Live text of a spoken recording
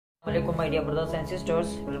Assalamualaikum my dear brothers and sisters,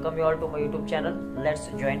 welcome you all to my YouTube channel. Let's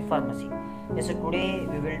join pharmacy. Yes, so today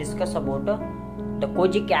we will discuss about the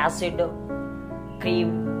kojic acid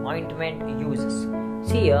cream ointment uses.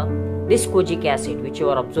 See here, this kojic acid which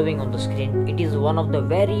you are observing on the screen, it is one of the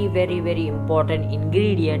very important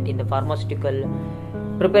ingredient in the pharmaceutical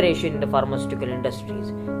preparation in the pharmaceutical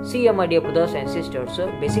industries. See here my dear brothers and sisters,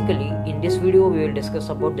 basically in this video we will discuss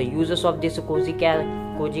about the uses of this kojic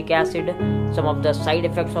acid, some of the side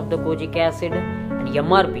effects of the kojic acid, and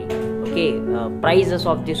MRP, prices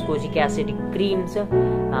of this kojic acid creams.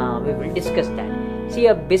 We will discuss that. See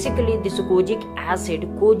here, basically this kojic acid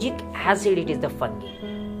it is the fungi,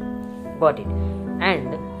 got it.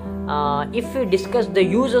 And if we discuss the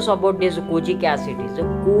uses about this kojic acid,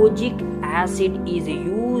 is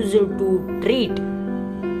used to treat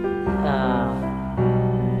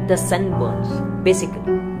the sunburns,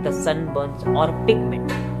 basically the sunburns or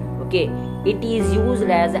pigment. It is used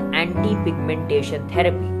as anti-pigmentation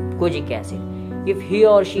therapy, kojic acid. If he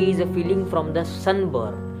or she is feeling from the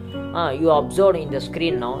sunburn, you observe in the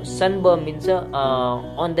screen now, sunburn means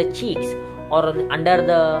on the cheeks or under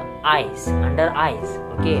the eyes, under eyes,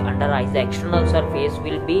 the external surface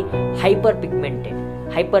will be hyperpigmented.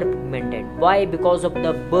 Why? Because of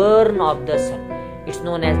the burn of the sun. It's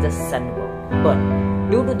known as the sunburn.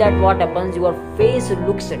 Due to that, what happens? Your face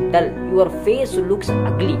looks dull, your face looks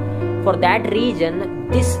ugly. For that reason,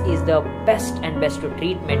 this is the best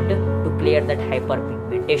treatment to clear that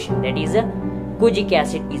hyperpigmentation. That is, kojic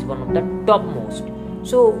acid is one of the topmost.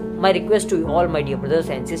 So my request to all my dear brothers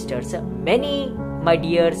and sisters, many my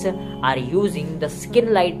dears are using the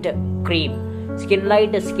skin light cream. Skin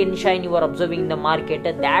light, skin shine you are observing in the market.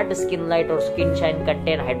 That skin light or skin shine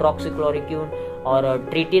contain hydroxychloroquine or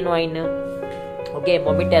tretinoin,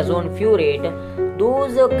 mometazone furoate.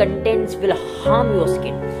 Those contents will harm your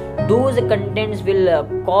skin. Those contents will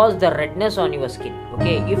cause the redness on your skin.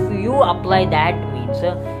 If you apply that means,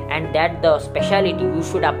 and that the speciality, you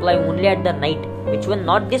should apply only at the night. Which one?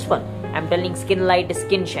 Not this one. I'm telling skin light,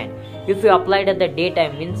 skin shine. If you apply it at the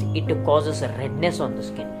daytime means it causes redness on the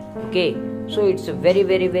skin. So it's very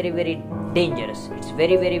dangerous. It's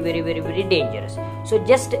very dangerous. So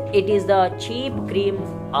just it is the cheap cream,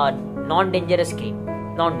 non-dangerous cream.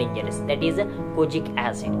 That is kojic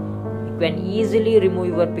acid. You can easily remove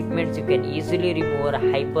your pigments. You can easily remove your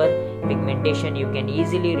hyperpigmentation. You can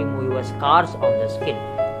easily remove your scars on the skin.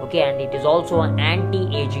 And it is also an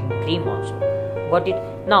anti-aging cream also. Got it?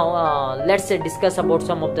 Now let's discuss about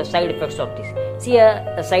some of the side effects of this. See,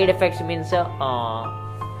 the side effects means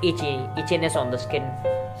itchiness on the skin,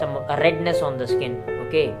 some redness on the skin.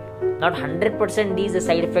 Not 100% these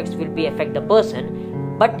side effects will be affect the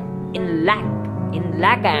person, but in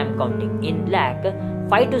lakh I am counting. In lakh,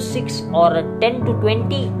 5 to 6 or 10 to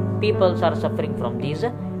 20 people are suffering from these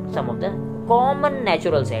some of the common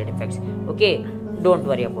natural side effects. Don't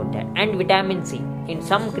worry about that. And vitamin C, in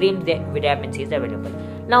some creams vitamin C is available.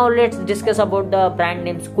 Now let's discuss about the brand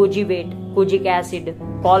names. Kojic, kojic acid,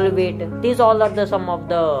 Colvate. These all are the some of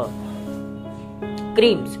the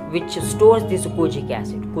creams which stores this kojic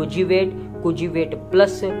acid. Kojic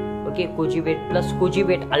plus,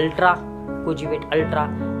 Kojic Ultra.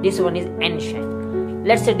 This one is N-Shine.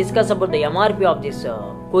 Let's discuss about the MRP of this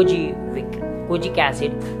kojic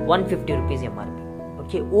acid. 150 rupees MRP.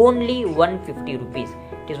 Only 150 rupees.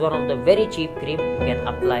 It is one of the very cheap cream you can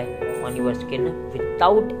apply on your skin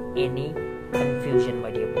without any confusion,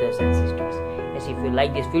 my dear brothers and sisters. Yes, if you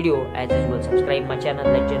like this video, as usual, subscribe my channel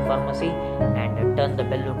Legend Pharmacy and turn the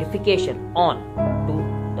bell notification on to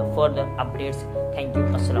the further updates. Thank you.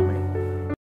 Assalamualaikum.